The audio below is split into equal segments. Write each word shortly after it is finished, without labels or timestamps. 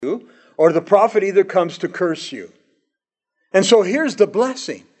you, or the prophet either comes to curse you. And so here's the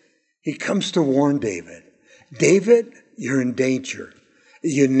blessing. He comes to warn David. David, you're in danger.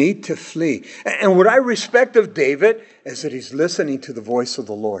 You need to flee. And what I respect of David is that he's listening to the voice of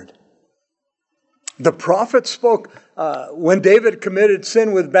the Lord. The prophet spoke when David committed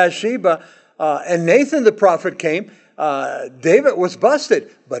sin with Bathsheba, and Nathan the prophet came. David was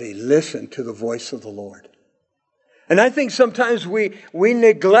busted, but he listened to the voice of the Lord. And I think sometimes we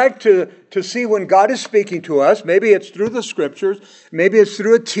neglect to see when God is speaking to us. Maybe it's through the scriptures. Maybe it's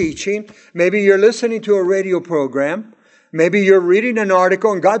through a teaching. Maybe you're listening to a radio program. Maybe you're reading an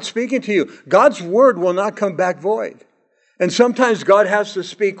article and God's speaking to you. God's word will not come back void. And sometimes God has to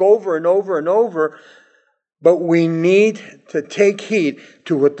speak over and over and over. But we need to take heed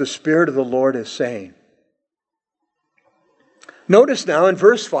to what the Spirit of the Lord is saying. Notice now in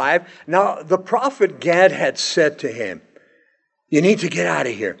verse 5, now the prophet Gad had said to him, you need to get out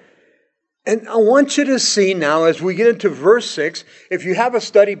of here. And I want you to see now as we get into verse 6, if you have a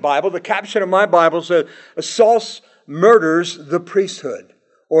study Bible, the caption of my Bible says, Saul murders the priesthood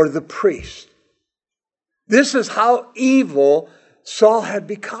or the priest. This is how evil Saul had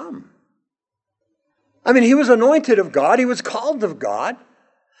become. I mean, he was anointed of God. He was called of God.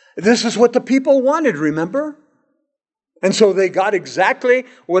 This is what the people wanted, remember? And so they got exactly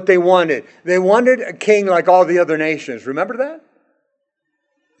what they wanted. They wanted a king like all the other nations. Remember that?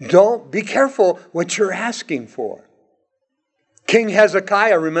 Be careful what you're asking for. King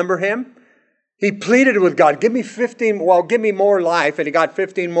Hezekiah, remember him? He pleaded with God, give me more life. And he got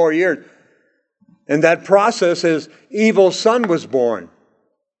 15 more years. In that process, his evil son was born.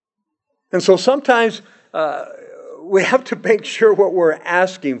 And so sometimes we have to make sure what we're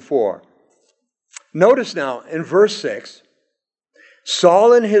asking for. Notice now in verse 6,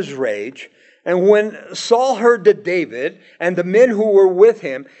 Saul in his rage, and when Saul heard that David and the men who were with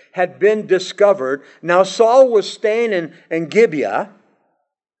him had been discovered, now Saul was staying in Gibeah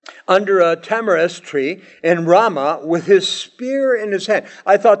under a tamarisk tree in Ramah with his spear in his hand.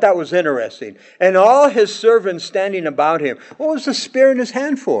 I thought that was interesting. And all his servants standing about him. What was the spear in his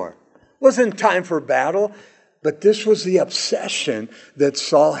hand for? It wasn't time for battle. But this was the obsession that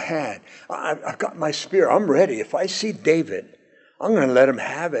Saul had. I've got my spear. I'm ready. If I see David, I'm going to let him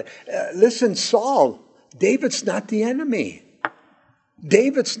have it. Listen, Saul, David's not the enemy.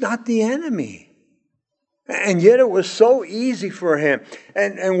 David's not the enemy. And yet it was so easy for him.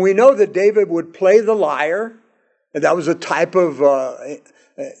 And we know that David would play the lyre. And that was a type of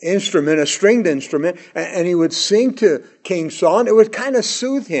instrument, a stringed instrument. And he would sing to King Saul, and it would kind of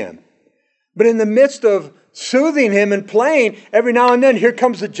soothe him. But in the midst of soothing him and playing, every now and then, here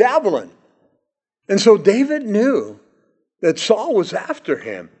comes the javelin. And so David knew that Saul was after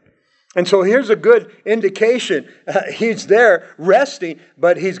him. And so here's a good indication. He's there resting,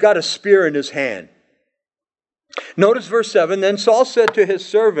 but he's got a spear in his hand. Notice verse 7, then Saul said to his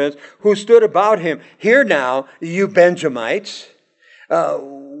servants who stood about him, hear now, you Benjamites,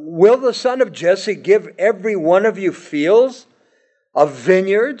 will the son of Jesse give every one of you fields of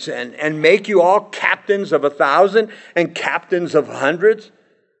vineyards and make you all captains of 1,000 and captains of hundreds?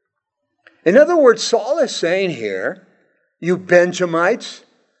 In other words, Saul is saying here, you Benjamites,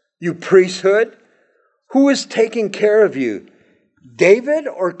 you priesthood, who is taking care of you? David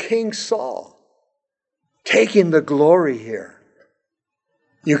or King Saul? Taking the glory here.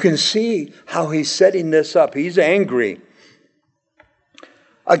 You can see how he's setting this up. He's angry.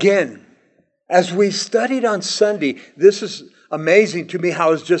 Again, as we studied on Sunday, this is amazing to me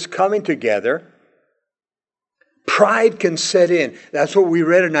how it's just coming together. Pride can set in. That's what we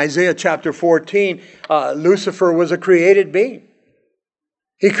read in Isaiah chapter 14. Lucifer was a created being.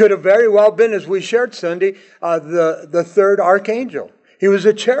 He could have very well been, as we shared Sunday, the third archangel. He was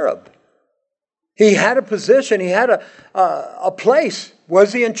a cherub. He had a position. He had a place.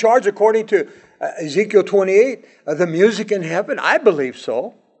 Was he in charge according to Ezekiel 28, the music in heaven? I believe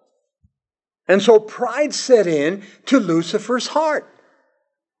so. And so pride set in to Lucifer's heart.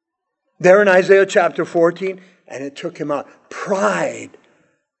 There in Isaiah chapter 14, and it took him out. Pride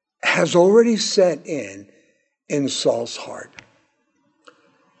has already set in Saul's heart.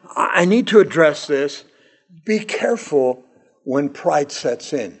 I need to address this. Be careful when pride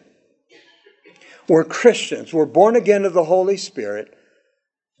sets in. We're Christians. We're born again of the Holy Spirit.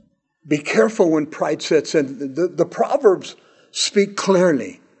 Be careful when pride sets in. The Proverbs speak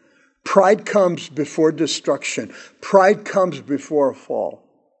clearly. Pride comes before destruction. Pride comes before a fall.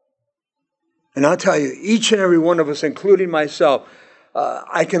 And I'll tell you, each and every one of us, including myself,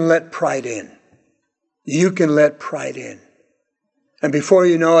 I can let pride in. You can let pride in. And before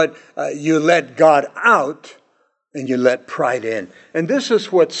you know it, you let God out and you let pride in. And this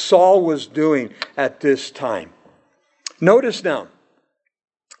is what Saul was doing at this time. Notice now,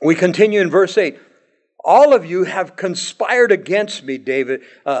 we continue in verse 8. All of you have conspired against me, David.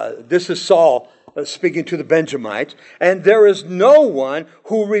 This is Saul speaking to the Benjamites. And there is no one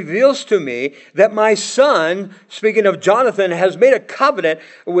who reveals to me that my son, speaking of Jonathan, has made a covenant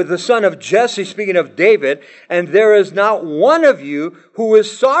with the son of Jesse, speaking of David. And there is not one of you who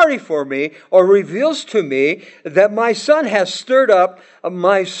is sorry for me or reveals to me that my son has stirred up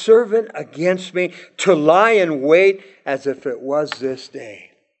my servant against me to lie in wait as if it was this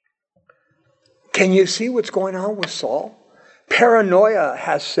day. Can you see what's going on with Saul? Paranoia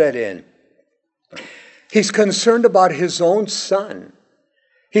has set in. He's concerned about his own son.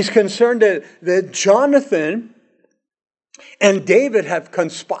 He's concerned that Jonathan and David have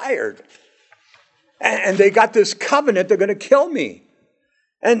conspired. And they got this covenant, they're going to kill me.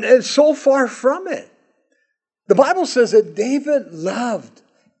 And it's so far from it. The Bible says that David loved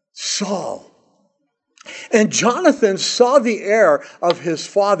Saul. And Jonathan saw the error of his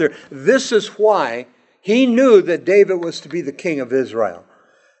father. This is why he knew that David was to be the king of Israel.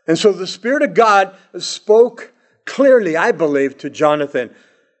 And so the Spirit of God spoke clearly, I believe, to Jonathan,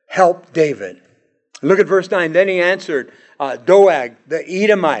 help David. Look at verse 9. Then he answered Doeg, the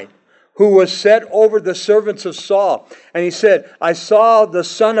Edomite, who was set over the servants of Saul. And he said, I saw the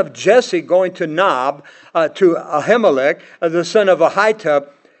son of Jesse going to Nob, to Ahimelech, the son of Ahitub.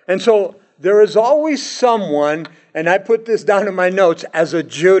 And so there is always someone, and I put this down in my notes, as a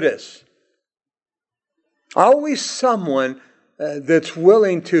Judas. Always someone that's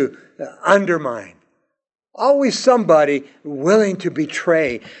willing to undermine. Always somebody willing to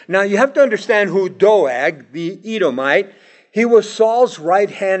betray. Now you have to understand who Doeg, the Edomite, he was Saul's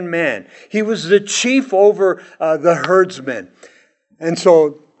right-hand man. He was the chief over the herdsmen. And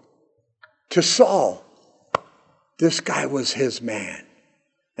so to Saul, this guy was his man.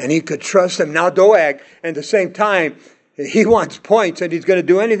 And he could trust him. Now Doeg, at the same time, he wants points and he's going to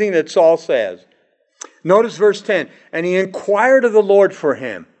do anything that Saul says. Notice verse 10. And he inquired of the Lord for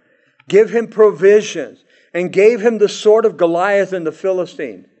him, give him provisions, and gave him the sword of Goliath and the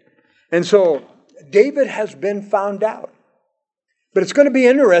Philistines. And so David has been found out. But it's going to be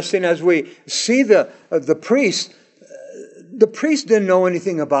interesting as we see the priest. The priest didn't know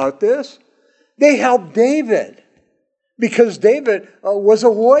anything about this. They helped David because David was a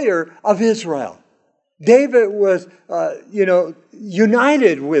warrior of Israel. David was,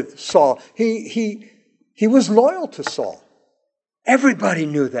 united with Saul. He was loyal to Saul. Everybody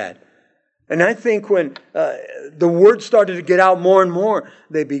knew that. And I think when the word started to get out more and more,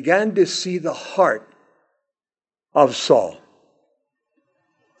 they began to see the heart of Saul.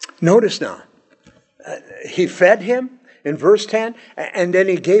 Notice now, he fed him in verse 10, and then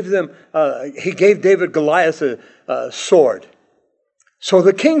he gave David Goliath a sword. So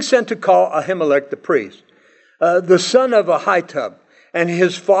the king sent to call Ahimelech the priest, the son of Ahitub, and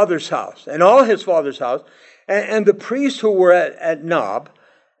his father's house, and all his father's house, and the priests who were at Nob,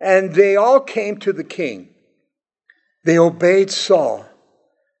 and they all came to the king. They obeyed Saul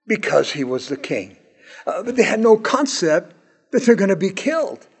because he was the king. But they had no concept that they're going to be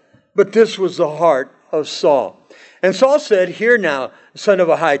killed. But this was the heart of Saul. And Saul said, hear now, son of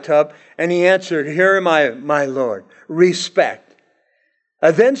Ahitub. And he answered, here am I, my Lord. Respect.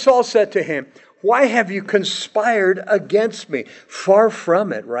 Then Saul said to him, why have you conspired against me? Far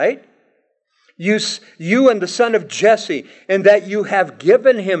from it, right? You and the son of Jesse, and that you have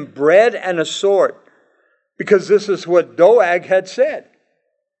given him bread and a sword. Because this is what Doeg had said.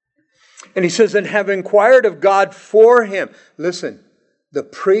 And he says, and have inquired of God for him. Listen, the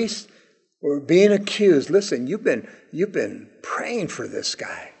priests were being accused. Listen, you've been praying for this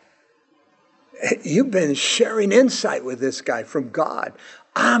guy. You've been sharing insight with this guy from God.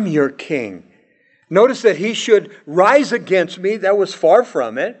 I'm your king. Notice that he should rise against me. That was far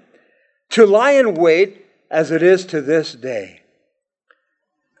from it. To lie in wait as it is to this day.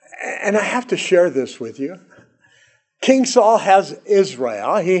 And I have to share this with you. King Saul has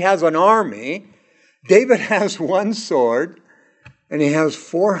Israel. He has an army. David has one sword. And he has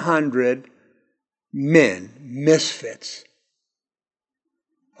 400 men, misfits.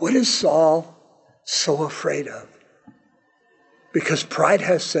 What is Saul so afraid of? Because pride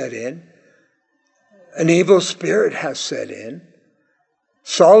has set in. An evil spirit has set in.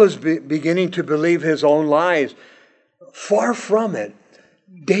 Saul is beginning to believe his own lies. Far from it.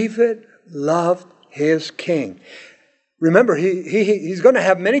 David loved his king. Remember, he's going to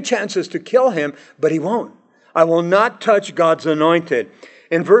have many chances to kill him, but he won't. I will not touch God's anointed.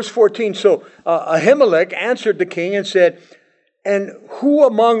 In verse 14, so Ahimelech answered the king and said, and who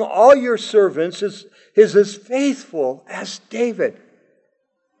among all your servants is as faithful as David.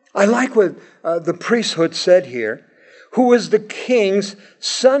 I like what the priesthood said here. Who is the king's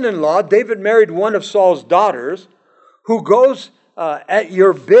son-in-law? David married one of Saul's daughters, who goes at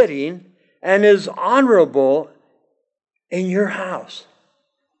your bidding and is honorable in your house.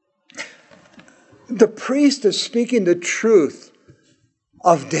 The priest is speaking the truth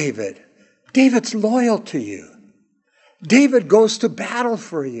of David. David's loyal to you. David goes to battle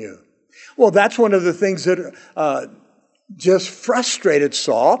for you. Well, that's one of the things that just frustrated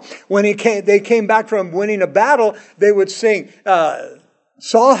Saul. When they came back from winning a battle, they would sing,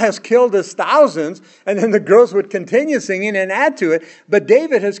 Saul has killed his thousands, and then the girls would continue singing and add to it, but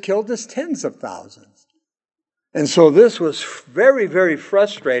David has killed his tens of thousands. And so this was very, very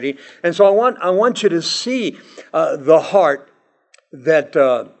frustrating. And so I want you to see the heart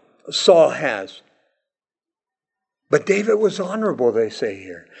that Saul has. But David was honorable, they say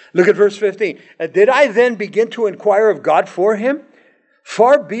here. Look at verse 15. Did I then begin to inquire of God for him?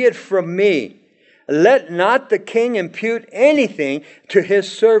 Far be it from me. Let not the king impute anything to his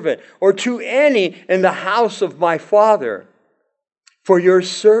servant or to any in the house of my father. For your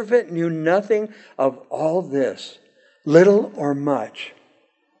servant knew nothing of all this, little or much.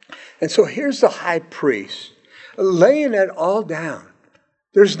 And so here's the high priest laying it all down.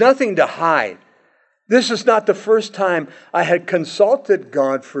 There's nothing to hide. This is not the first time I had consulted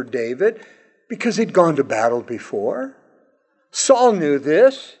God for David because he'd gone to battle before. Saul knew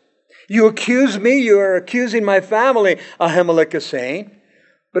this. You accuse me, you are accusing my family, Ahimelech is saying,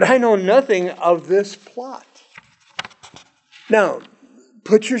 but I know nothing of this plot. Now,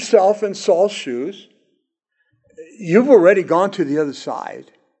 put yourself in Saul's shoes. You've already gone to the other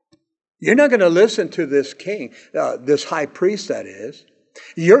side. You're not going to listen to this king, this high priest that is.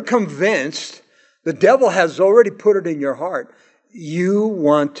 You're convinced. The devil has already put it in your heart. You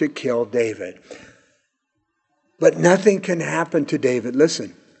want to kill David. But nothing can happen to David.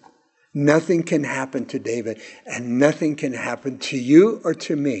 Listen, nothing can happen to David, and nothing can happen to you or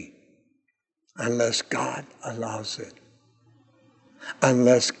to me unless God allows it.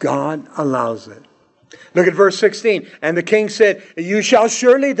 Unless God allows it. Look at verse 16. And the king said, you shall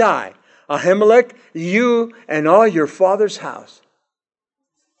surely die, Ahimelech, you and all your father's house.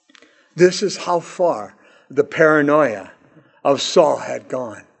 This is how far the paranoia of Saul had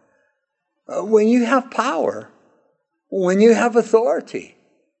gone. When you have power, when you have authority,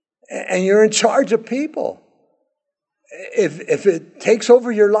 and you're in charge of people, if it takes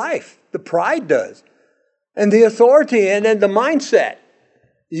over your life, the pride does, and the authority, and then the mindset,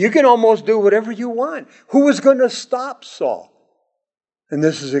 you can almost do whatever you want. Who is going to stop Saul? And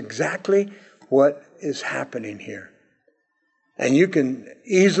this is exactly what is happening here. And you can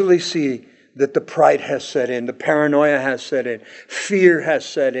easily see that the pride has set in, the paranoia has set in, fear has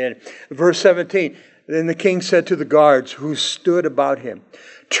set in. Verse 17, then the king said to the guards who stood about him,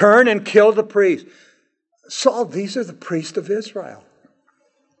 turn and kill the priest. Saul, these are the priests of Israel.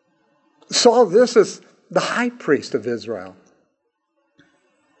 Saul, this is the high priest of Israel.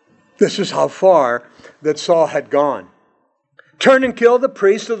 This is how far that Saul had gone. Turn and kill the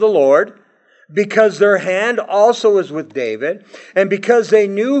priest of the Lord, because their hand also is with David, and because they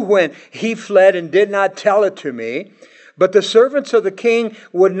knew when he fled and did not tell it to me. But the servants of the king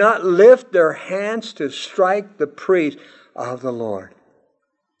would not lift their hands to strike the priest of the Lord.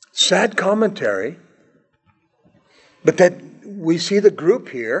 Sad commentary, but that we see the group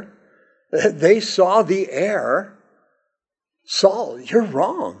here. They saw the error. Saul, you're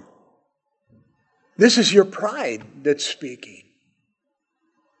wrong. This is your pride that's speaking.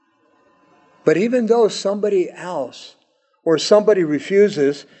 But even though somebody else or somebody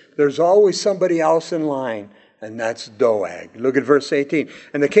refuses, there's always somebody else in line, and that's Doeg. Look at verse 18.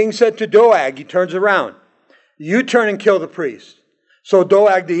 And the king said to Doeg, he turns around, you turn and kill the priest. So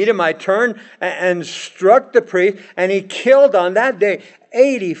Doeg the Edomite turned and struck the priest, and he killed on that day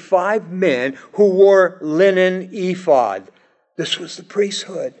 85 men who wore linen ephod. This was the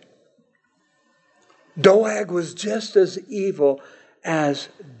priesthood. Doeg was just as evil as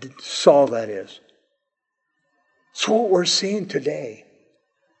Saul, that is. It's what we're seeing today.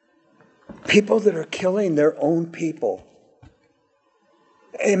 People that are killing their own people.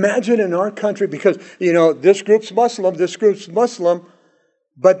 Imagine in our country, because, this group's Muslim,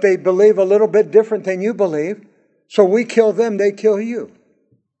 but they believe a little bit different than you believe. So we kill them, they kill you.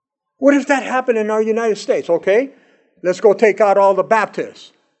 What if that happened in our United States? Okay, let's go take out all the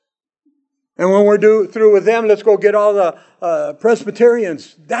Baptists. And when we're through with them, let's go get all the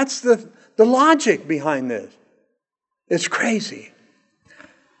Presbyterians. That's the logic behind this. It's crazy.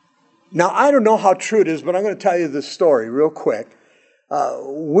 Now, I don't know how true it is, but I'm going to tell you this story real quick.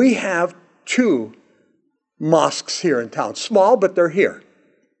 We have two mosques here in town. Small, but they're here.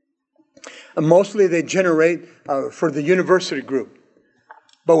 And mostly they generate for the university group.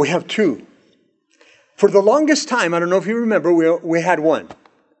 But we have 2. For the longest time, I don't know if you remember, we had 1.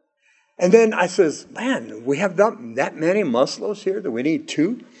 And then I says, man, we have that many Muslims here that we need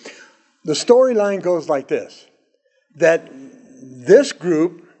 2? The storyline goes like this, that this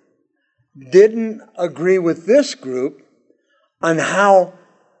group didn't agree with this group on how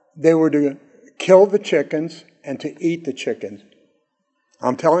they were to kill the chickens and to eat the chickens.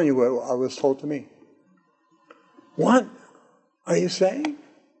 I'm telling you what I was told to me. What are you saying?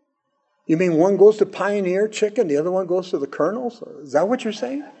 You mean one goes to Pioneer Chicken, the other one goes to the Colonel's? Is that what you're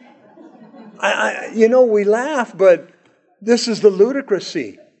saying? We laugh, but this is the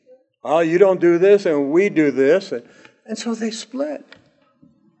ludicrousy. Oh, you don't do this and we do this. And so they split.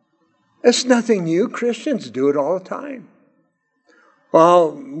 It's nothing new. Christians do it all the time.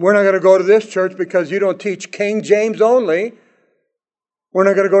 Well, we're not going to go to this church because you don't teach King James only. We're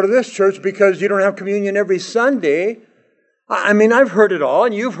not going to go to this church because you don't have communion every Sunday. I mean, I've heard it all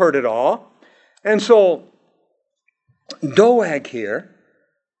and you've heard it all. And so Doeg here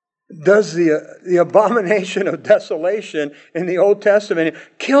does the abomination of desolation in the Old Testament.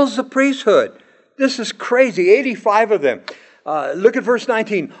 It kills the priesthood. This is crazy. 85 of them. Look at verse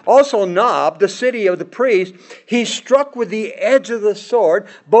 19. Also Nob, the city of the priest, he struck with the edge of the sword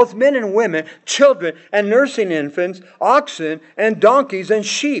both men and women, children and nursing infants, oxen and donkeys and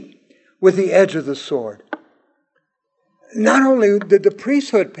sheep with the edge of the sword. Not only did the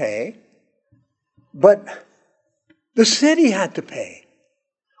priesthood pay, but the city had to pay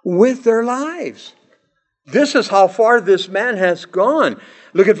with their lives. This is how far this man has gone.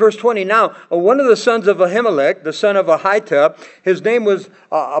 Look at verse 20. Now, one of the sons of Ahimelech, the son of Ahitub, his name was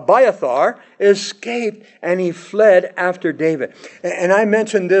Abiathar, escaped and he fled after David. And I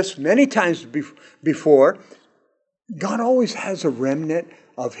mentioned this many times before. God always has a remnant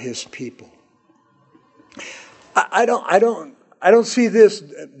of his people. I don't see this.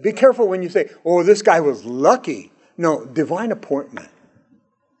 Be careful when you say, oh, this guy was lucky. No, divine appointment.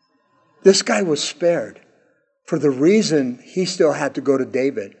 This guy was spared for the reason he still had to go to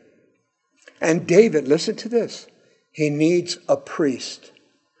David. And David, listen to this, he needs a priest.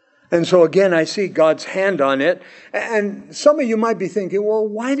 And so again, I see God's hand on it. And some of you might be thinking, well,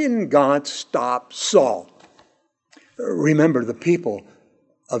 why didn't God stop Saul? Remember, the people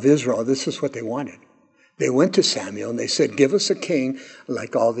of Israel, this is what they wanted. They went to Samuel and they said, give us a king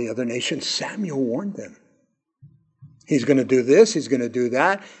like all the other nations. Samuel warned them. He's going to do this, he's going to do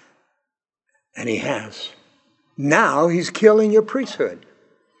that. And he has. Now he's killing your priesthood.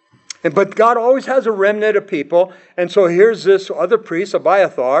 But God always has a remnant of people. And so here's this other priest,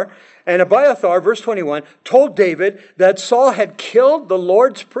 Abiathar. And Abiathar, verse 21, told David that Saul had killed the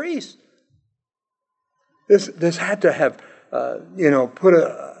Lord's priest. This had to have, put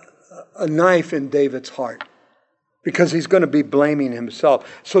a knife in David's heart. Because he's going to be blaming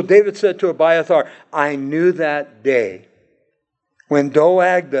himself. So David said to Abiathar, I knew that day when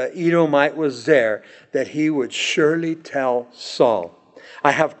Doeg the Edomite was there, that he would surely tell Saul,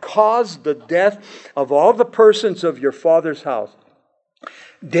 I have caused the death of all the persons of your father's house.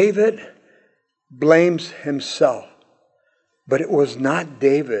 David blames himself. But it was not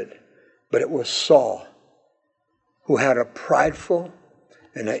David, but it was Saul, who had a prideful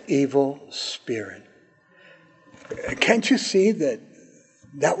and an evil spirit. Can't you see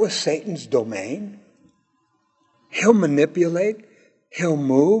that was Satan's domain? He'll manipulate. He'll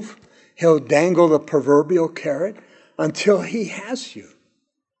move. He'll dangle the proverbial carrot until he has you.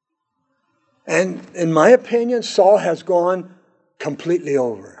 And in my opinion, Saul has gone completely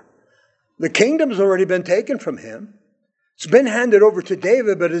over. The kingdom's already been taken from him. It's been handed over to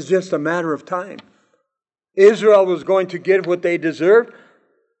David, but it's just a matter of time. Israel was going to get what they deserved,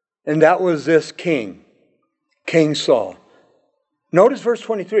 and that was this king, King Saul. Notice verse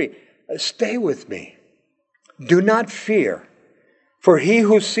 23. Stay with me. Do not fear. For he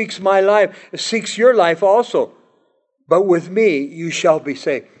who seeks my life seeks your life also. But with me you shall be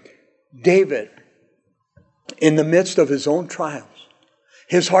saved. David, in the midst of his own trials,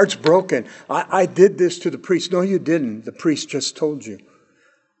 his heart's broken. I did this to the priest. No, you didn't. The priest just told you.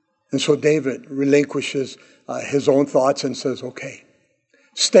 And so David relinquishes his own thoughts and says, okay,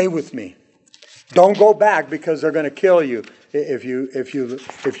 stay with me. Don't go back because they're going to kill you if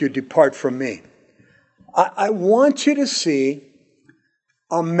you depart from me. I want you to see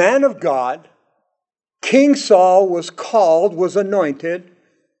a man of God. King Saul was called, was anointed,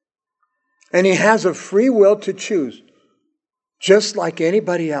 and he has a free will to choose. Just like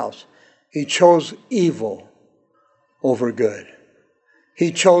anybody else, he chose evil over good.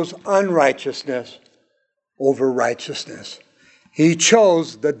 He chose unrighteousness over righteousness. He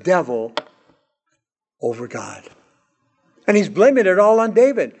chose the devil over God. And he's blaming it all on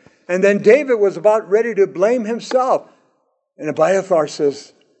David. And then David was about ready to blame himself. And Abiathar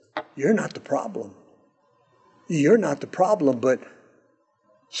says, you're not the problem. You're not the problem, but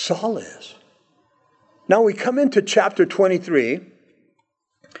Saul is. Now we come into chapter 23.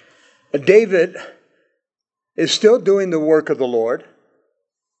 David is still doing the work of the Lord.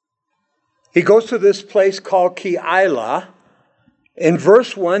 He goes to this place called Keilah. In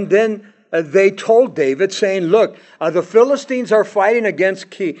verse 1, then they told David, saying, look, the Philistines are fighting against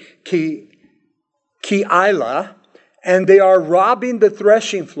Keilah, and they are robbing the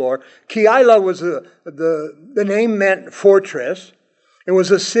threshing floor. Keilah was the name meant fortress. It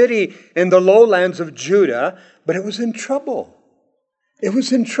was a city in the lowlands of Judah, but it was in trouble. It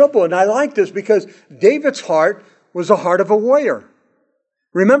was in trouble. And I like this because David's heart was the heart of a warrior.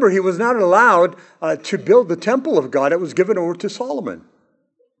 Remember, he was not allowed to build the temple of God. It was given over to Solomon.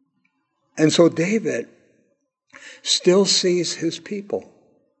 And so David still sees his people.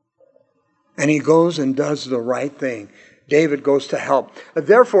 And he goes and does the right thing. David goes to help.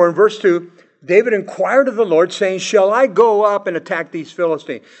 Therefore, in verse 2, David inquired of the Lord, saying, shall I go up and attack these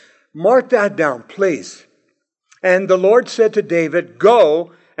Philistines? Mark that down, please. And the Lord said to David,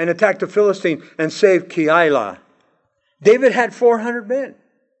 go and attack the Philistines and save Keilah. David had 400 men.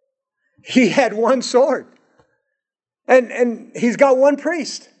 He had one sword. And he's got one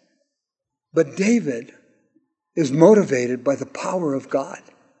priest. But David is motivated by the power of God.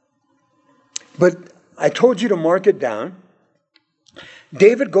 But I told you to mark it down.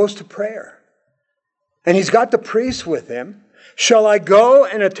 David goes to prayer. And he's got the priest with him. Shall I go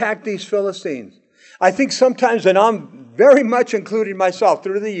and attack these Philistines? I think sometimes, and I'm very much including myself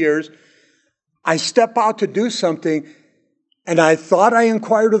through the years, I step out to do something and I thought I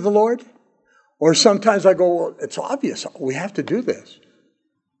inquired of the Lord. Or sometimes I go, well, it's obvious. We have to do this.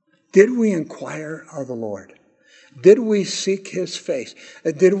 Did we inquire of the Lord? Did we seek His face?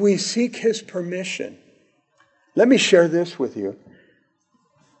 Did we seek His permission? Let me share this with you.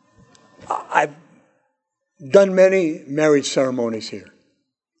 I've done many marriage ceremonies here.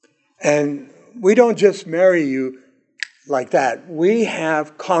 And we don't just marry you like that. We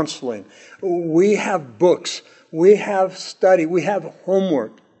have counseling. We have books. We have study. We have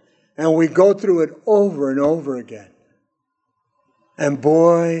homework. And we go through it over and over again. And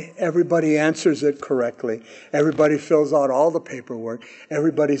boy, everybody answers it correctly. Everybody fills out all the paperwork.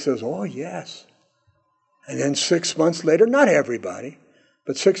 Everybody says, oh, yes. And then 6 months later, not everybody,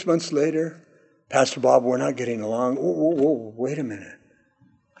 but 6 months later, Pastor Bob, we're not getting along. Whoa, wait a minute.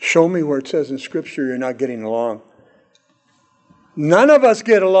 Show me where it says in Scripture you're not getting along. None of us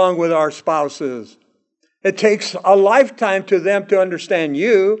get along with our spouses. It takes a lifetime to them to understand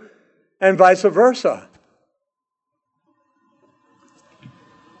you and vice versa.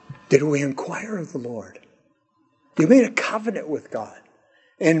 Did we inquire of the Lord? You made a covenant with God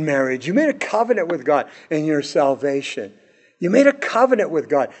in marriage. You made a covenant with God in your salvation. You made a covenant with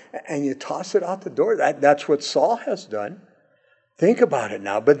God and you toss it out the door. That's what Saul has done. Think about it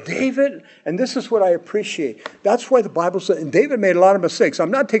now. But David, and this is what I appreciate. That's why the Bible says, and David made a lot of mistakes. I'm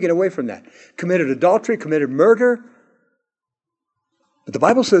not taking away from that. Committed adultery, committed murder. But the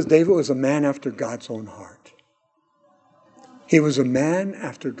Bible says David was a man after God's own heart. He was a man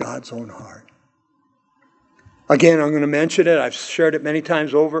after God's own heart. Again, I'm going to mention it. I've shared it many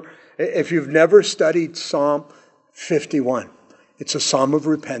times over. If you've never studied Psalm 51, it's a psalm of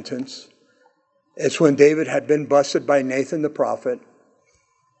repentance. It's when David had been busted by Nathan the prophet.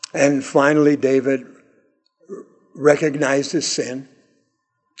 And finally, David recognized his sin,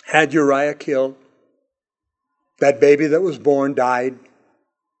 had Uriah killed. That baby that was born died.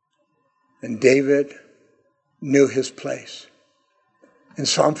 And David knew his place. In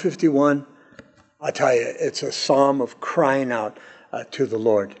Psalm 51, I tell you, it's a psalm of crying out to the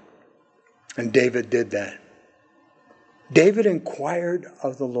Lord. And David did that. David inquired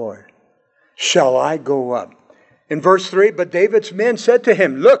of the Lord, shall I go up? In verse 3, but David's men said to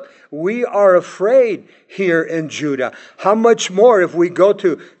him, look, we are afraid here in Judah. How much more if we go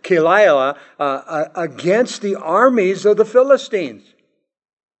to Keilah against the armies of the Philistines?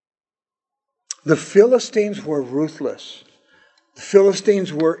 The Philistines were ruthless. The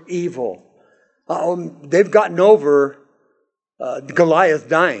Philistines were evil. They've gotten over Goliath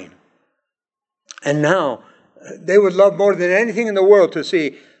dying. And now they would love more than anything in the world to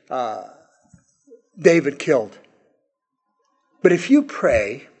see David killed. But if you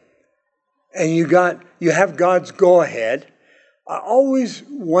pray and you have God's go-ahead, I always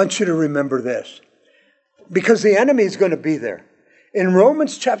want you to remember this. Because the enemy is going to be there. In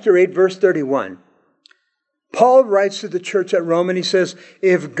Romans chapter 8, verse 31, Paul writes to the church at Rome and he says,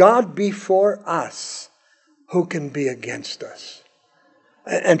 if God be for us, who can be against us?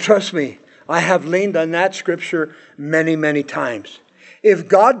 And trust me, I have leaned on that scripture many, many times. If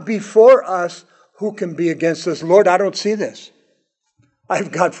God be for us, who can be against us? Lord, I don't see this.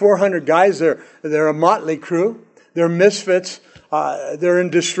 I've got 400 guys. They're a motley crew. They're misfits. They're in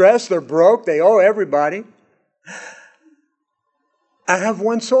distress. They're broke. They owe everybody. I have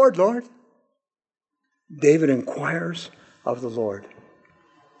one sword, Lord. David inquires of the Lord.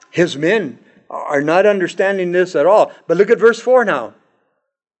 His men are not understanding this at all. But look at verse 4 now.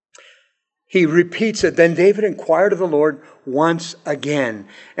 He repeats it. Then David inquired of the Lord once again.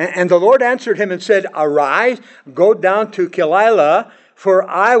 And the Lord answered him and said, arise, go down to Keilah, for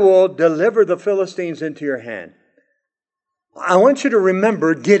I will deliver the Philistines into your hand. I want you to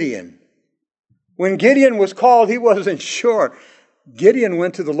remember Gideon. When Gideon was called, he wasn't sure. Gideon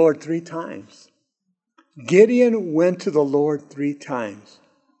went to the Lord 3 times. Gideon went to the Lord 3 times.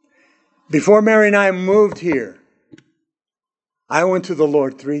 Before Mary and I moved here, I went to the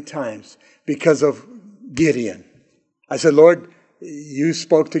Lord 3 times because of Gideon. I said, Lord, you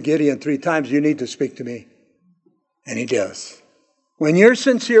spoke to Gideon 3 times. You need to speak to me. And he does. When you're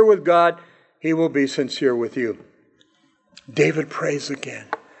sincere with God, he will be sincere with you. David prays again.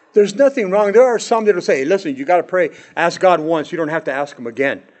 There's nothing wrong. There are some that will say, listen, you got to pray. Ask God once. You don't have to ask him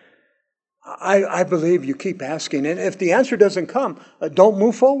again. I believe you keep asking. And if the answer doesn't come, don't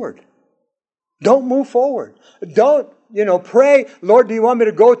move forward. Don't move forward. Don't, pray, Lord, do you want me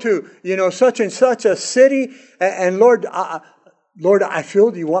to go to, such and such a city? And Lord, I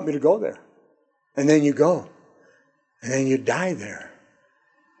feel you want me to go there. And then you go. And then you die there.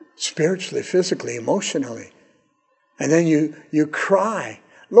 Spiritually, physically, emotionally. And then you cry,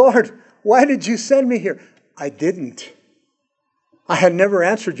 Lord, why did you send me here? I didn't. I had never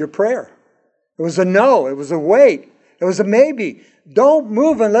answered your prayer. It was a no. It was a wait. It was a maybe. Don't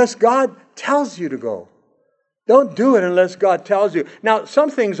move unless God tells you to go. Don't do it unless God tells you. Now, some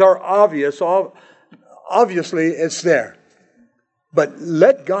things are obvious. Obviously, it's there. But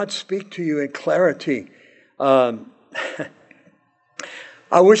let God speak to you in clarity. I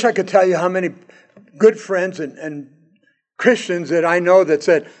wish I could tell you how many good friends and Christians that I know that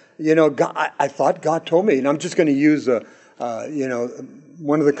said, God, I thought God told me, and I'm just going to use,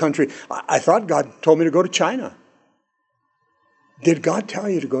 one of the country. I thought God told me to go to China. Did God tell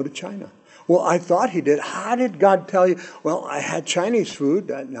you to go to China? Well, I thought he did. How did God tell you? Well, I had Chinese food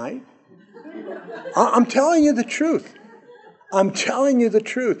that night. I'm telling you the truth. I'm telling you the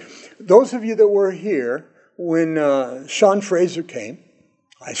truth. Those of you that were here when Sean Fraser came,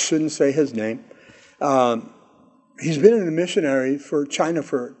 I shouldn't say his name, he's been in a missionary for China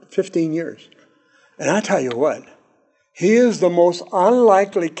for 15 years. And I tell you what, he is the most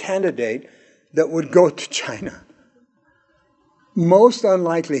unlikely candidate that would go to China. Most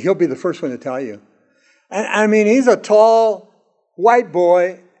unlikely. He'll be the first one to tell you. And I mean, he's a tall white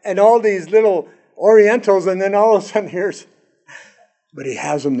boy and all these little Orientals, and then all of a sudden but he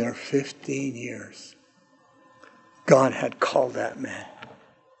has them there 15 years. God had called that man.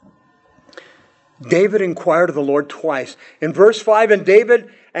 David inquired of the Lord twice. In verse 5, and David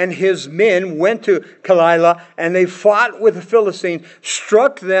and his men went to Keilah, and they fought with the Philistines,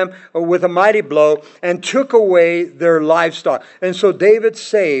 struck them with a mighty blow, and took away their livestock. And so David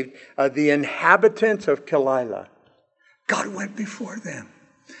saved the inhabitants of Keilah. God went before them.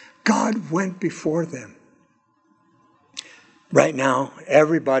 God went before them. Right now,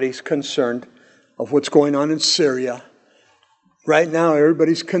 everybody's concerned of what's going on in Syria. Right now,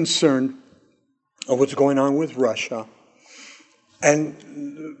 everybody's concerned of what's going on with Russia.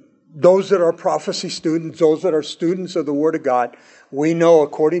 And those that are prophecy students, those that are students of the Word of God, we know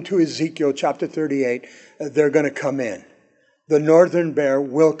according to Ezekiel chapter 38, they're going to come in. The northern bear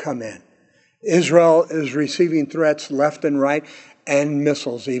will come in. Israel is receiving threats left and right and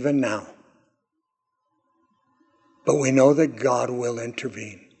missiles even now. But we know that God will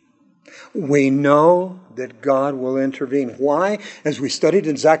intervene. We know that God will intervene. Why? As we studied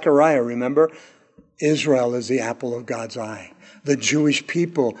in Zechariah, remember? Israel is the apple of God's eye. The Jewish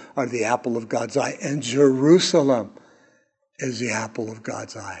people are the apple of God's eye. And Jerusalem is the apple of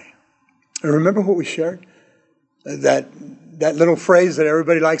God's eye. And remember what we shared? That little phrase that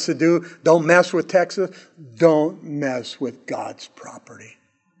everybody likes to do, don't mess with Texas. Don't mess with God's property.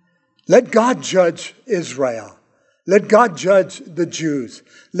 Let God judge Israel. Let God judge the Jews.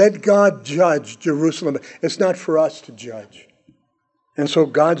 Let God judge Jerusalem. It's not for us to judge. And so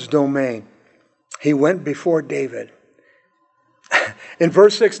God's domain, he went before David. In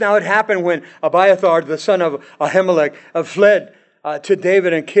verse 6, now it happened when Abiathar, the son of Ahimelech, fled to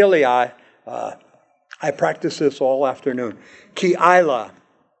David in Keilah. I practiced this all afternoon. Keila.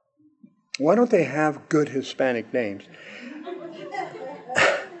 Why don't they have good Hispanic names?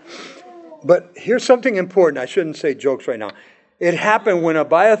 But here's something important. I shouldn't say jokes right now. It happened when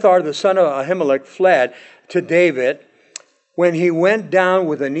Abiathar, the son of Ahimelech, fled to David when he went down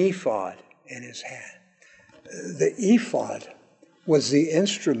with an ephod in his hand. The ephod was the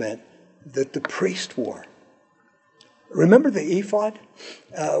instrument that the priest wore. Remember the ephod?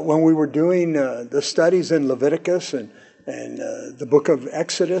 When we were doing the studies in Leviticus and the book of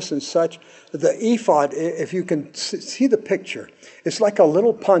Exodus and such, the ephod, if you can see the picture, it's like a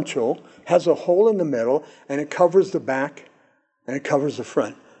little poncho, has a hole in the middle, and it covers the back and it covers the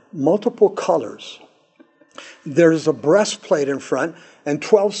front. Multiple colors. There's a breastplate in front and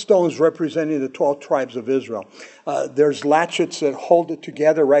 12 stones representing the 12 tribes of Israel. There's latchets that hold it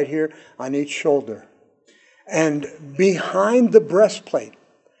together right here on each shoulder. And behind the breastplate,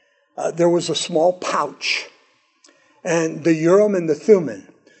 there was a small pouch. And the Urim and the Thummim,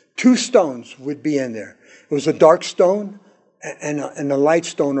 2 stones would be in there. It was a dark stone and a light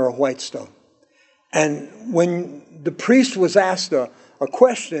stone or a white stone. And when the priest was asked a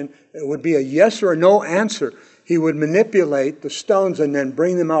question, it would be a yes or a no answer. He would manipulate the stones and then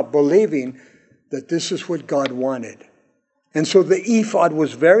bring them out believing that this is what God wanted. And so the ephod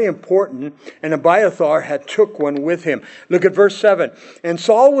was very important, and Abiathar had took one with him. Look at verse 7. And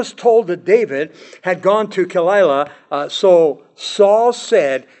Saul was told that David had gone to Keilah. So Saul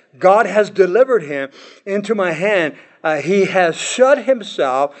said, God has delivered him into my hand. He has shut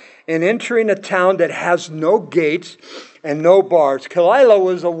himself in entering a town that has no gates and no bars. Keilah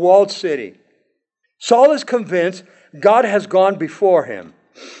was a walled city. Saul is convinced God has gone before him.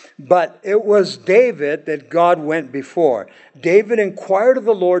 But it was David that God went before. David inquired of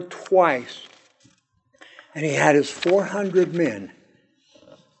the Lord twice. And he had his 400 men.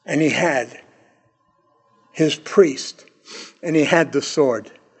 And he had his priest. And he had the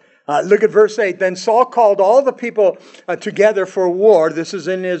sword. Look at verse 8. Then Saul called all the people together for war. This is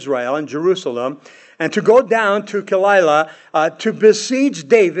in Israel, in Jerusalem. And to go down to Keilah to besiege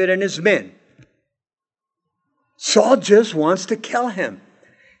David and his men. Saul just wants to kill him.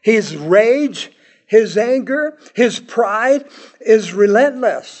 His rage, his anger, his pride is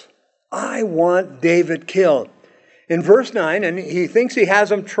relentless. I want David killed. In verse 9, and he thinks he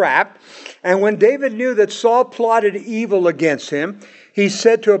has him trapped. And when David knew that Saul plotted evil against him, he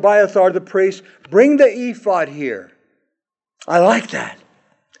said to Abiathar the priest, bring the ephod here. I like that.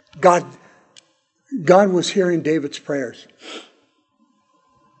 God was hearing David's prayers.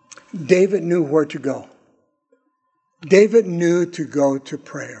 David knew where to go. David knew to go to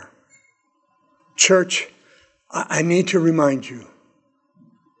prayer. Church, I need to remind you,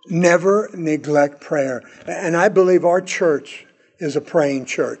 never neglect prayer. And I believe our church is a praying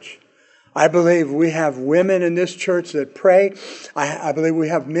church. I believe we have women in this church that pray. I believe we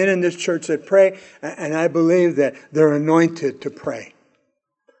have men in this church that pray. And I believe that they're anointed to pray.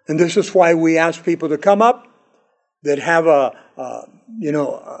 And this is why we ask people to come up that have a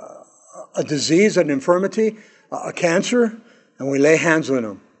disease, an infirmity, a cancer, and we lay hands on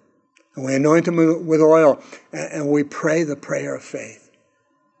them. And we anoint them with oil, and we pray the prayer of faith.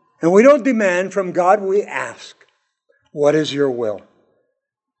 And we don't demand from God, we ask, what is your will?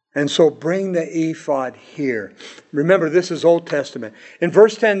 And so bring the ephod here. Remember, this is Old Testament. In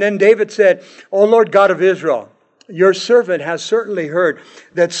verse 10, then David said, O Lord God of Israel, your servant has certainly heard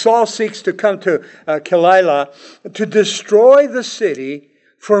that Saul seeks to come to Keilah to destroy the city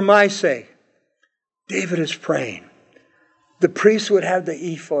for my sake. David is praying. The priest would have the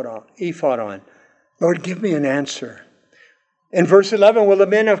ephod on. Lord, give me an answer. In verse 11, will the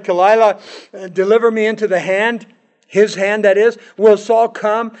men of Keilah deliver me into the hand? His hand, that is. Will Saul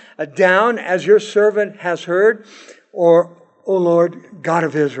come down as your servant has heard? Or, O Lord, God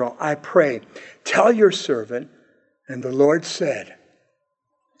of Israel, I pray, tell your servant. And the Lord said,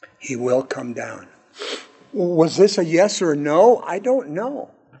 he will come down. Was this a yes or a no? I don't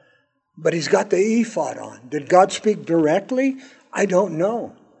know. But he's got the ephod on. Did God speak directly? I don't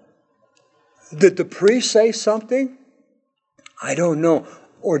know. Did the priest say something? I don't know.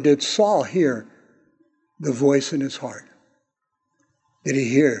 Or did Saul hear the voice in his heart? Did he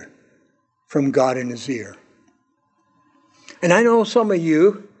hear from God in his ear? And I know some of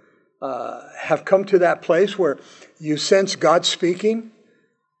you have come to that place where you sense God speaking.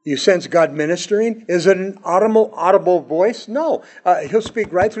 You sense God ministering. Is it an audible voice? No. He'll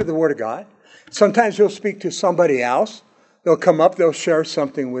speak right through the Word of God. Sometimes he'll speak to somebody else. They'll come up. They'll share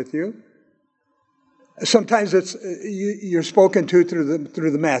something with you. Sometimes you're spoken to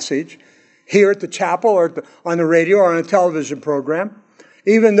through the message, here at the chapel or on the radio or on a television program.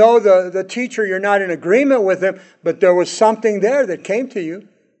 Even though the teacher, you're not in agreement with him, but there was something there that came to you.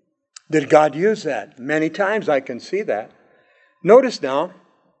 Did God use that? Many times I can see that. Notice now,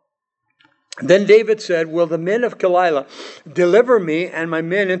 then David said, will the men of Keilah deliver me and my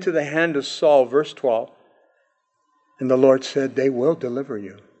men into the hand of Saul? Verse 12. And the Lord said, they will deliver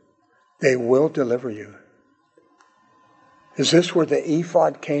you. They will deliver you. Is this where the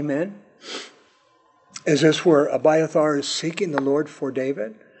ephod came in? Is this where Abiathar is seeking the Lord for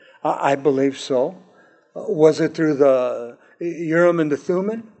David? I believe so. Was it through the Urim and the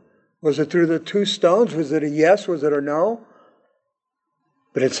Thummim? Was it through the two stones? Was it a yes? Was it a no?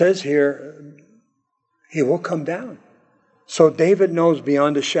 But it says here, he will come down. So David knows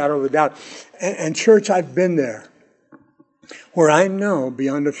beyond a shadow of a doubt. And church, I've been there, where I know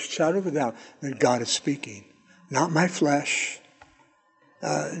beyond a shadow of a doubt that God is speaking. Not my flesh,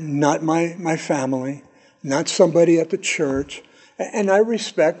 not my family, not somebody at the church. And I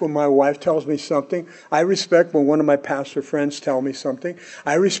respect when my wife tells me something. I respect when one of my pastor friends tell me something.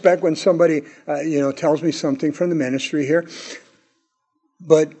 I respect when somebody, tells me something from the ministry here.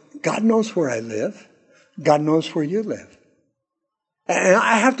 But God knows where I live. God knows where you live. And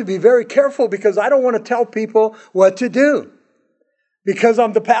I have to be very careful because I don't want to tell people what to do. Because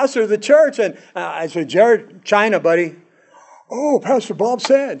I'm the pastor of the church. And I said, Jared, China, buddy. Oh, Pastor Bob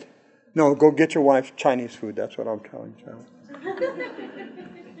said. No, go get your wife Chinese food. That's what I'm telling you.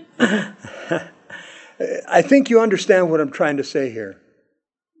 I think you understand what I'm trying to say here.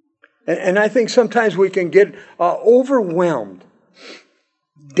 And I think sometimes we can get overwhelmed.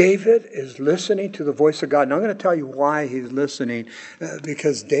 David is listening to the voice of God. And I'm going to tell you why he's listening.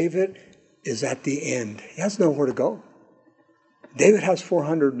 Because David is at the end. He has nowhere to go. David has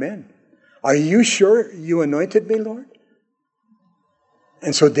 400 men. Are you sure you anointed me, Lord?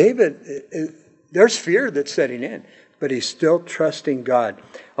 And so David, there's fear that's setting in, but he's still trusting God.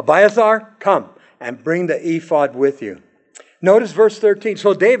 Abiathar, come and bring the ephod with you. Notice verse 13.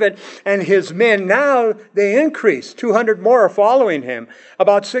 So David and his men, now they increase. 200 more are following him.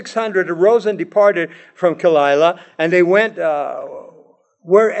 About 600 arose and departed from Keilah, and they went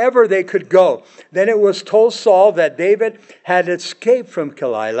wherever they could go. Then it was told Saul that David had escaped from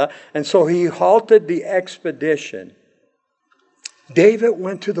Keilah, and so he halted the expedition. David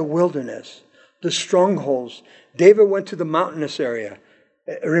went to the wilderness, the strongholds. David went to the mountainous area.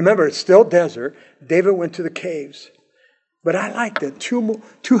 Remember, it's still desert. David went to the caves. But I like that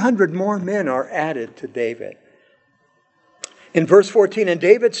 200 more men are added to David. In verse 14, and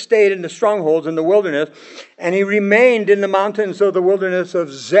David stayed in the strongholds in the wilderness, and he remained in the mountains of the wilderness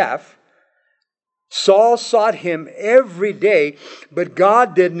of Zeph. Saul sought him every day, but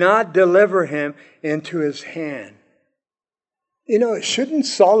God did not deliver him into his hand. You know, shouldn't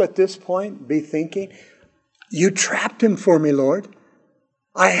Saul at this point be thinking, you trapped him for me, Lord.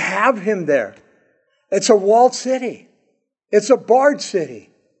 I have him there. It's a walled city. It's a barred city.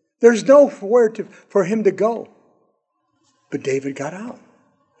 There's nowhere for him to go. But David got out.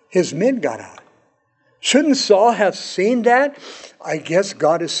 His men got out. Shouldn't Saul have seen that? I guess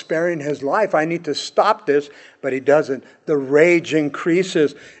God is sparing his life. I need to stop this, but he doesn't. The rage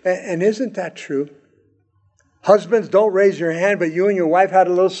increases. And isn't that true? Husbands, don't raise your hand, but you and your wife had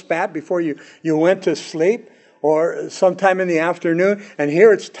a little spat before you went to sleep or sometime in the afternoon. And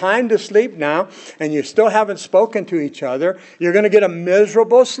here it's time to sleep now, and you still haven't spoken to each other. You're going to get a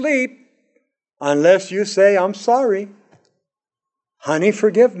miserable sleep unless you say, I'm sorry. Honey,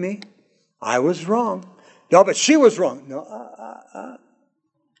 forgive me. I was wrong. No, but she was wrong. No,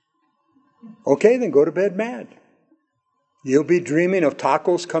 Okay, then go to bed mad. You'll be dreaming of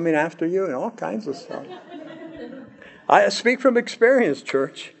tacos coming after you and all kinds of stuff. I speak from experience,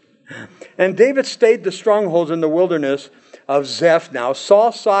 church. And David stayed the strongholds in the wilderness of Zeph. Now,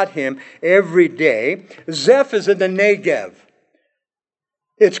 Saul sought him every day. Zeph is in the Negev.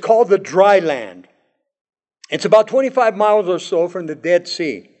 It's called the dry land. It's about 25 miles or so from the Dead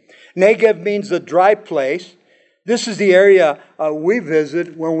Sea. Negev means the dry place. This is the area we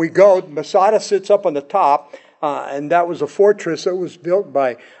visit when we go. Masada sits up on the top, and that was a fortress that was built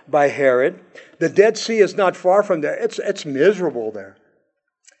by Herod. The Dead Sea is not far from there. It's miserable there.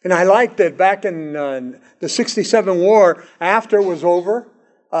 And I like that back in the 67 war, after it was over,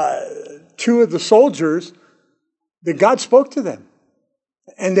 two of the soldiers, that God spoke to them.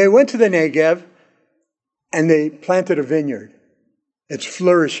 And they went to the Negev, and they planted a vineyard. It's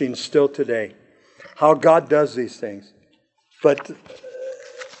flourishing still today. How God does these things. But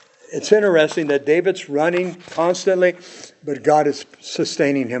it's interesting that David's running constantly, but God is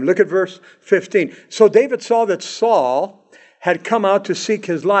sustaining him. Look at verse 15. So David saw that Saul had come out to seek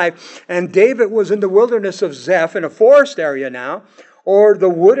his life, and David was in the wilderness of Zeph, in a forest area now, or the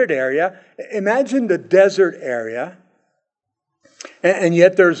wooded area. Imagine the desert area, and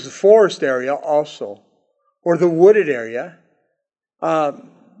yet there's the forest area also, or the wooded area.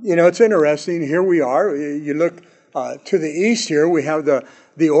 It's interesting. Here we are. You look to the east here, we have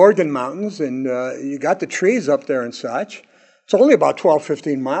the Oregon Mountains, and you got the trees up there and such. It's only about 12,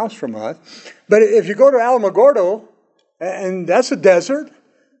 15 miles from us. But if you go to Alamogordo, and that's a desert,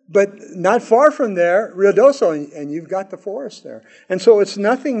 but not far from there, Ruidoso, and you've got the forest there. And so it's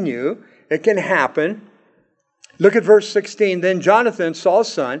nothing new. It can happen. Look at verse 16. Then Jonathan,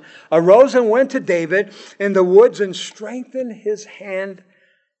 Saul's son, arose and went to David in the woods and strengthened his hand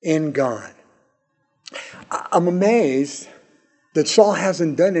in God. I'm amazed that Saul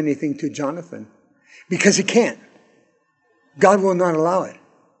hasn't done anything to Jonathan, because he can't. God will not allow it.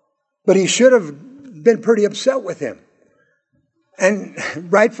 But he should have been pretty upset with him. And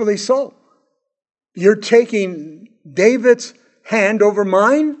rightfully so. You're taking David's hand over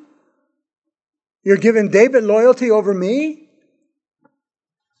mine? You're giving David loyalty over me?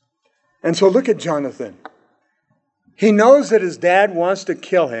 And so look at Jonathan. He knows that his dad wants to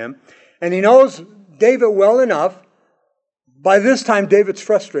kill him, and he knows David well enough. By this time, David's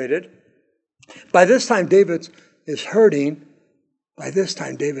frustrated. By this time, David is hurting. By this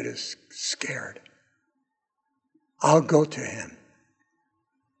time, David is scared. I'll go to him.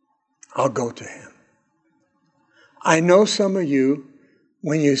 I'll go to him. I know some of you,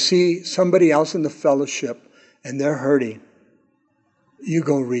 when you see somebody else in the fellowship and they're hurting, you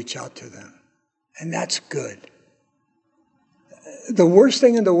go reach out to them. And that's good. The worst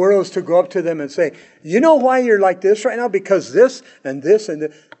thing in the world is to go up to them and say, you know why you're like this right now? Because this and this and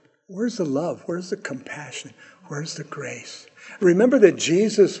this. Where's the love? Where's the compassion? Where's the grace? Remember that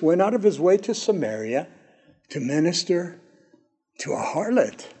Jesus went out of his way to Samaria to minister to a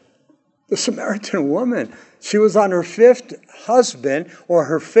harlot, the Samaritan woman. She was on her fifth husband or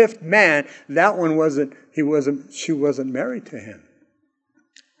her fifth man. That one she wasn't married to him.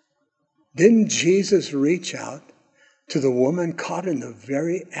 Didn't Jesus reach out to the woman caught in the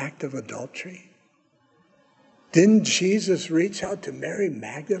very act of adultery? Didn't Jesus reach out to Mary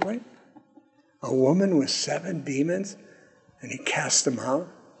Magdalene, a woman with 7 demons, and he cast them out?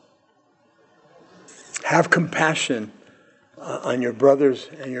 Have compassion on your brothers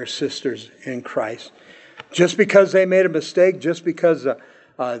and your sisters in Christ. Just because they made a mistake, just because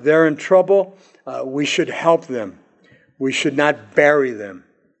they're in trouble, we should help them. We should not bury them.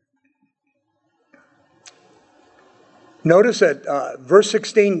 Notice that verse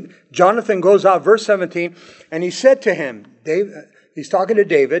 16, Jonathan goes out, verse 17, and he said to him, he's talking to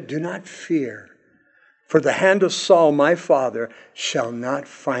David, do not fear, for the hand of Saul, my father, shall not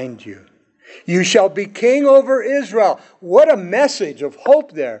find you. You shall be king over Israel. What a message of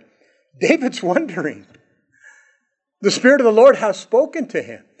hope there. David's wondering. The Spirit of the Lord has spoken to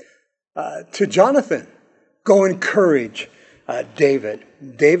him, to Jonathan. Go encourage David.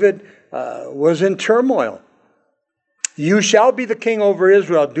 David was in turmoil. You shall be the king over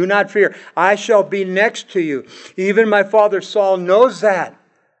Israel. Do not fear. I shall be next to you. Even my father Saul knows that.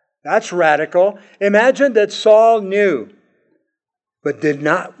 That's radical. Imagine that Saul knew, but did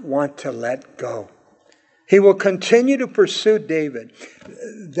not want to let go. He will continue to pursue David.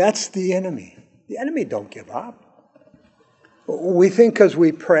 That's the enemy. The enemy don't give up. We think because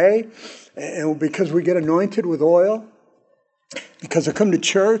we pray and because we get anointed with oil, because I come to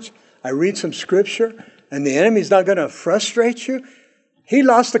church, I read some scripture, and the enemy's not going to frustrate you. He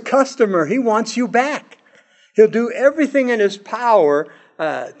lost a customer. He wants you back. He'll do everything in his power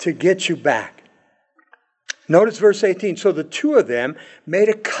to get you back. Notice verse 18. So the two of them made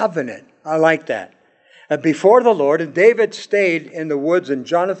a covenant. I like that. Before the Lord, and David stayed in the woods, and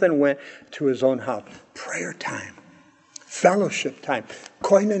Jonathan went to his own house. Prayer time, fellowship time,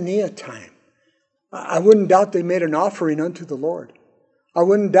 koinonia time. I wouldn't doubt they made an offering unto the Lord. I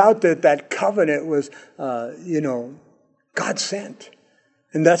wouldn't doubt that covenant was, God sent.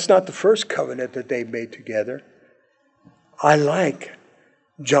 And that's not the first covenant that they made together. I like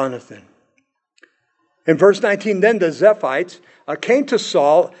Jonathan. In verse 19, then the Ziphites came to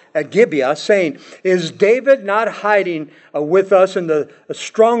Saul at Gibeah, saying, is David not hiding with us in the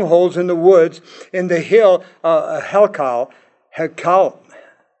strongholds in the woods, in the hill Helkal,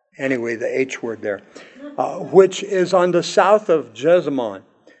 anyway, the H word there, which is on the south of Jezreel?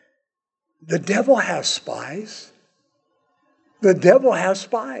 The devil has spies. The devil has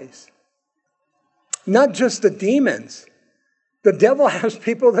spies. Not just the demons. The devil has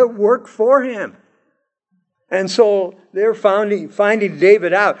people that work for him. And so they're finding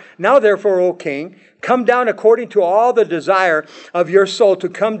David out. Now therefore, O king, come down according to all the desire of your soul to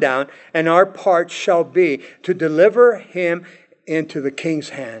come down, and our part shall be to deliver him into the king's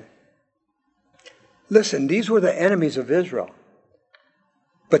hand. Listen, these were the enemies of Israel.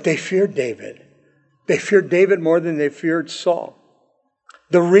 But they feared David. They feared David more than they feared Saul.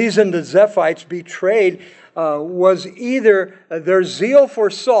 The reason the Ziphites betrayed was either their zeal for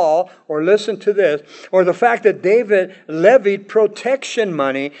Saul, or listen to this, or the fact that David levied protection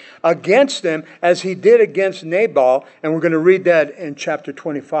money against them as he did against Nabal. And we're going to read that in chapter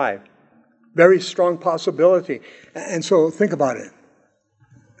 25. Very strong possibility. And so think about it.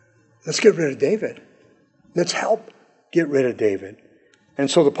 Let's get rid of David. Let's help get rid of David. And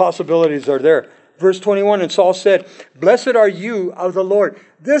so the possibilities are there. Verse 21, and Saul said, "Blessed are you of the Lord."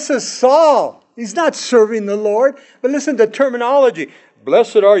 This is Saul. He's not serving the Lord. But listen to the terminology.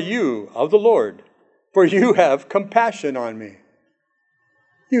 "Blessed are you of the Lord, for you have compassion on me."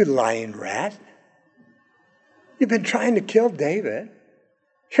 You lying rat. You've been trying to kill David.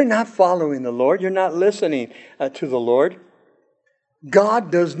 You're not following the Lord. You're not listening to the Lord.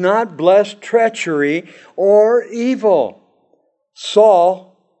 God does not bless treachery or evil.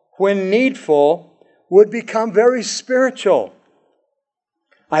 Saul, when needful, would become very spiritual.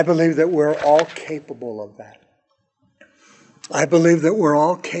 I believe that we're all capable of that. I believe that we're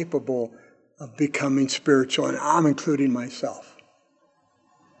all capable of becoming spiritual, and I'm including myself.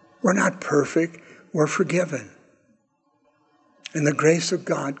 We're not perfect. We're forgiven. And the grace of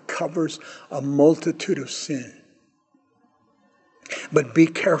God covers a multitude of sin. But be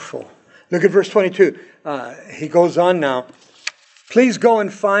careful. Look at verse 22. He goes on now. "Please go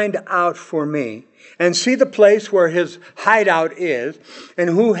and find out for me and see the place where his hideout is and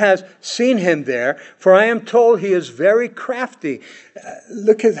who has seen him there, for I am told he is very crafty."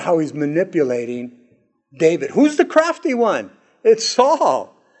 Look at how he's manipulating David. Who's the crafty one? It's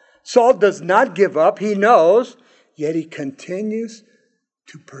Saul. Saul does not give up. He knows, yet he continues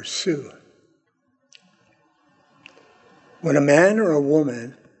to pursue. When a man or a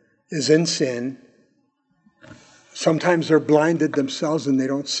woman is in sin, sometimes they're blinded themselves and they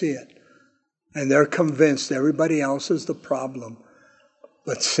don't see it. And they're convinced everybody else is the problem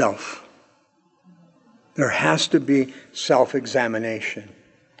but self. There has to be self-examination.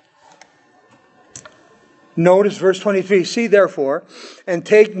 Notice verse 23. "See therefore, and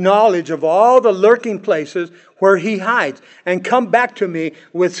take knowledge of all the lurking places where he hides, and come back to me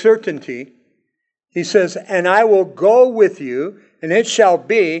with certainty." He says, "And I will go with you, and it shall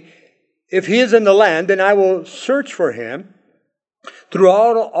be, if he is in the land, then I will search for him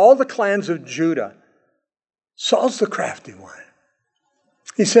throughout all the clans of Judah." Saul's the crafty one.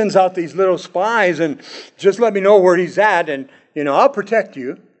 He sends out these little spies and just let me know where he's at and, I'll protect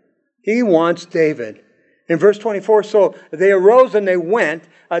you. He wants David. In verse 24, "So they arose and they went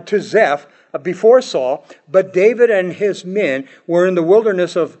to Zeph before Saul, but David and his men were in the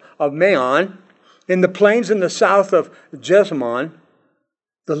wilderness of Maon, in the plains in the south of Jessamon."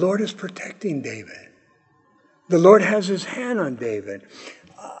 The Lord is protecting David. The Lord has his hand on David.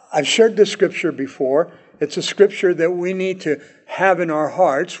 I've shared this scripture before. It's a scripture that we need to have in our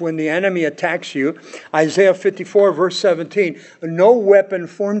hearts when the enemy attacks you. Isaiah 54, verse 17. "No weapon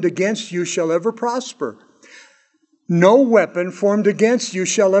formed against you shall ever prosper. No weapon formed against you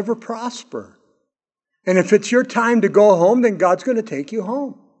shall ever prosper." And if it's your time to go home, then God's going to take you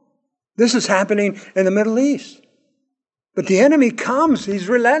home. This is happening in the Middle East. But the enemy comes. He's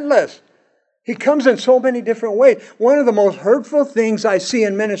relentless. He comes in so many different ways. One of the most hurtful things I see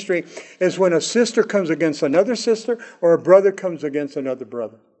in ministry is when a sister comes against another sister or a brother comes against another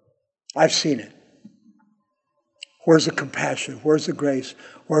brother. I've seen it. Where's the compassion? Where's the grace?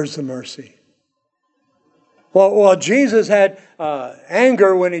 Where's the mercy? Well, Jesus had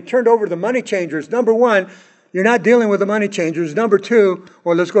anger when he turned over the money changers. Number one, you're not dealing with the money changers. Number two,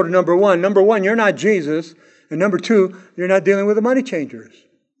 or let's go to number one. Number one, you're not Jesus. And number two, you're not dealing with the money changers.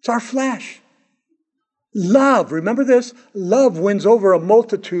 It's our flesh. Love, remember this? Love wins over a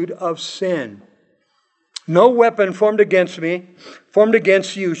multitude of sin. "No weapon formed against me, formed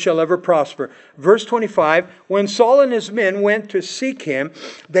against you shall ever prosper." Verse 25, "When Saul and his men went to seek him,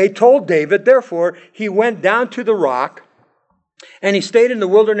 they told David. Therefore, he went down to the rock, and he stayed in the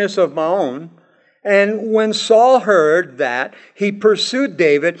wilderness of Maon. And when Saul heard that, he pursued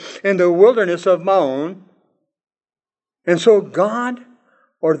David in the wilderness of Maon." And so God,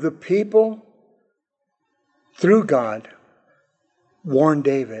 or the people, through God, warned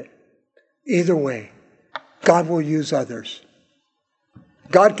David. Either way, God will use others.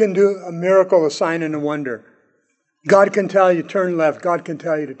 God can do a miracle, a sign, and a wonder. God can tell you turn left. God can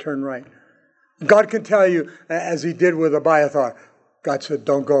tell you to turn right. God can tell you, as he did with Abiathar, God said,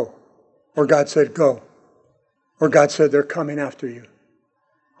 "Don't go." Or God said, "Go." Or God said, "They're coming after you."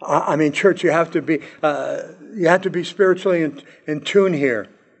 I mean, church, you have to be spiritually in tune here.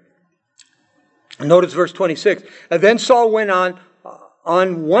 Notice verse 26. Then Saul went on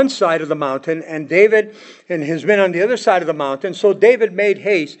one side of the mountain, and David and his men on the other side of the mountain. So David made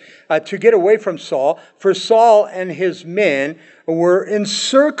haste to get away from Saul, for Saul and his men were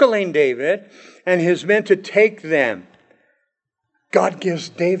encircling David and his men to take them. God gives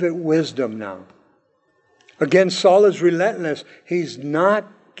David wisdom now. Again, Saul is relentless. He's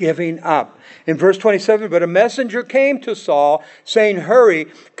not giving up. In verse 27, but a messenger came to Saul, saying,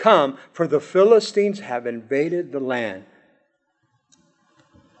 hurry, come, for the Philistines have invaded the land.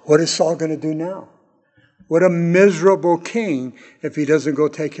 What is Saul going to do now? What a miserable king if he doesn't go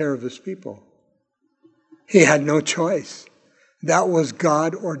take care of his people. He had no choice. That was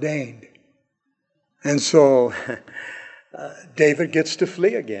God ordained. And so David gets to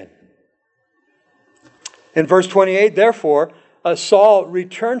flee again. In verse 28, therefore, Saul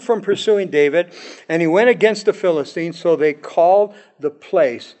returned from pursuing David, and he went against the Philistines, so they called the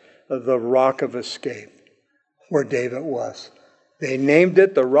place the Rock of Escape, where David was. They named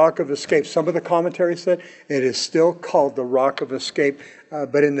it the Rock of Escape. Some of the commentaries said it is still called the Rock of Escape,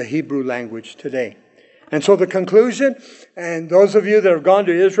 but in the Hebrew language today. And so the conclusion, and those of you that have gone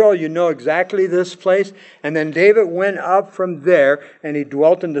to Israel, you know exactly this place. And then David went up from there, and he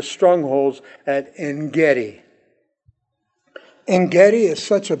dwelt in the strongholds at En-Gedi. En-Gedi is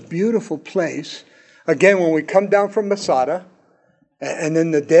such a beautiful place. Again, when we come down from Masada, and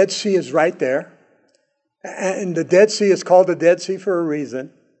then the Dead Sea is right there. And the Dead Sea is called the Dead Sea for a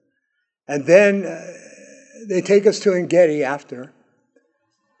reason. And then they take us to En-Gedi after.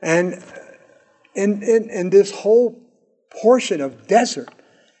 And in this whole portion of desert,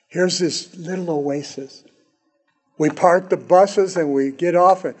 here's this little oasis. We park the buses and we get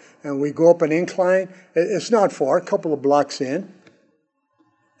off and we go up an incline. It's not far, a couple of blocks in.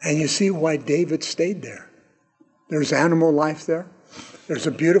 And you see why David stayed there. There's animal life there. There's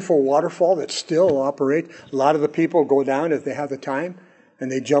a beautiful waterfall that still operates. A lot of the people go down if they have the time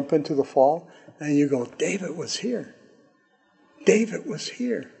and they jump into the fall. And you go, David was here. David was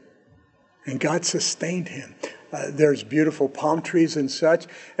here. And God sustained him. There's beautiful palm trees and such.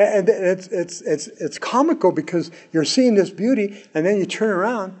 And it's comical because you're seeing this beauty and then you turn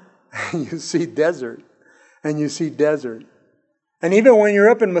around and you see desert. And you see desert. And even when you're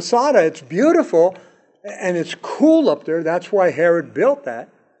up in Masada, it's beautiful and it's cool up there. That's why Herod built that.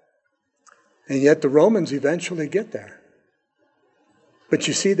 And yet the Romans eventually get there. But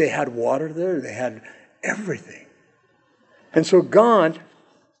you see, they had water there. They had everything. And so God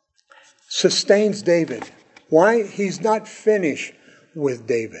sustains David. Why? He's not finished with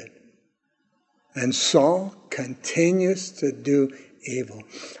David. And Saul continues to do evil.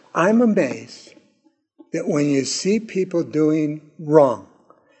 I'm amazed that when you see people doing wrong,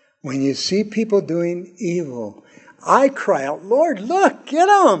 when you see people doing evil, I cry out, Lord, look, get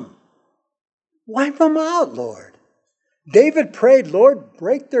them. Wipe them out, Lord. David prayed, Lord,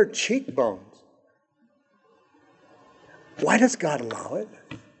 break their cheekbones. Why does God allow it?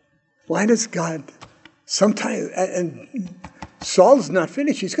 Why does God sometimes, and Saul's not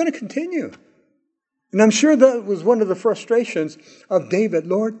finished, he's going to continue. And I'm sure that was one of the frustrations of David,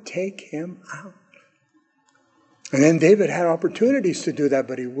 Lord, take him out. And then David had opportunities to do that,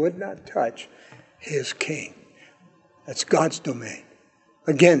 but he would not touch his king. That's God's domain.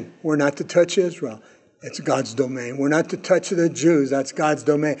 Again, we're not to touch Israel. It's God's domain. We're not to touch the Jews. That's God's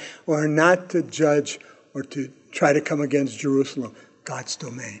domain. We're not to judge or to try to come against Jerusalem. God's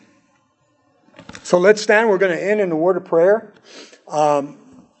domain. So let's stand. We're going to end in a word of prayer.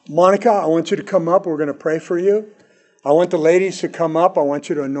 Monica, I want you to come up. We're going to pray for you. I want the ladies to come up. I want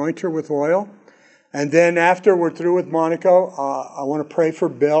you to anoint her with oil. And then after we're through with Monica, I want to pray for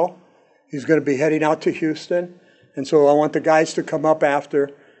Bill. He's going to be heading out to Houston. And so I want the guys to come up after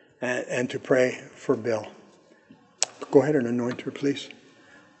and to pray for Bill. Go ahead and anoint her, please.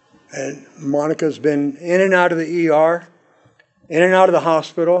 And Monica's been in and out of the ER, in and out of the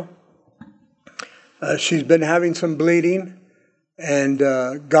hospital. She's been having some bleeding, and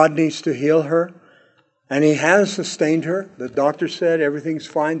God needs to heal her. And He has sustained her. The doctor said everything's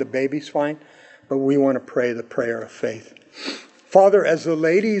fine, the baby's fine. But we want to pray the prayer of faith. Father, as the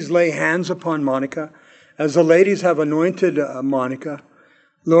ladies lay hands upon Monica, as the ladies have anointed Monica,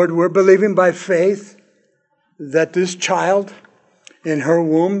 Lord, we're believing by faith that this child in her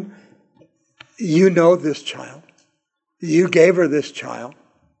womb, you know this child. You gave her this child.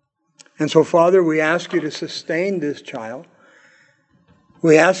 And so, Father, we ask you to sustain this child.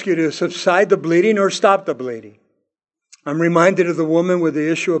 We ask you to subside the bleeding or stop the bleeding. I'm reminded of the woman with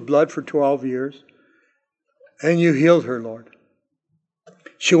the issue of blood for 12 years. And you healed her, Lord.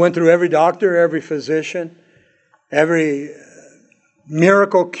 She went through every doctor, every physician, every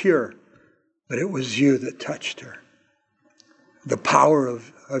miracle cure. But it was you that touched her. The power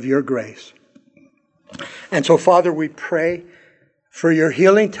of your grace. And so, Father, we pray for your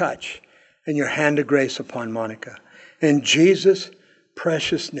healing touch and your hand of grace upon Monica. In Jesus'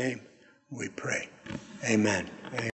 precious name we pray. Amen.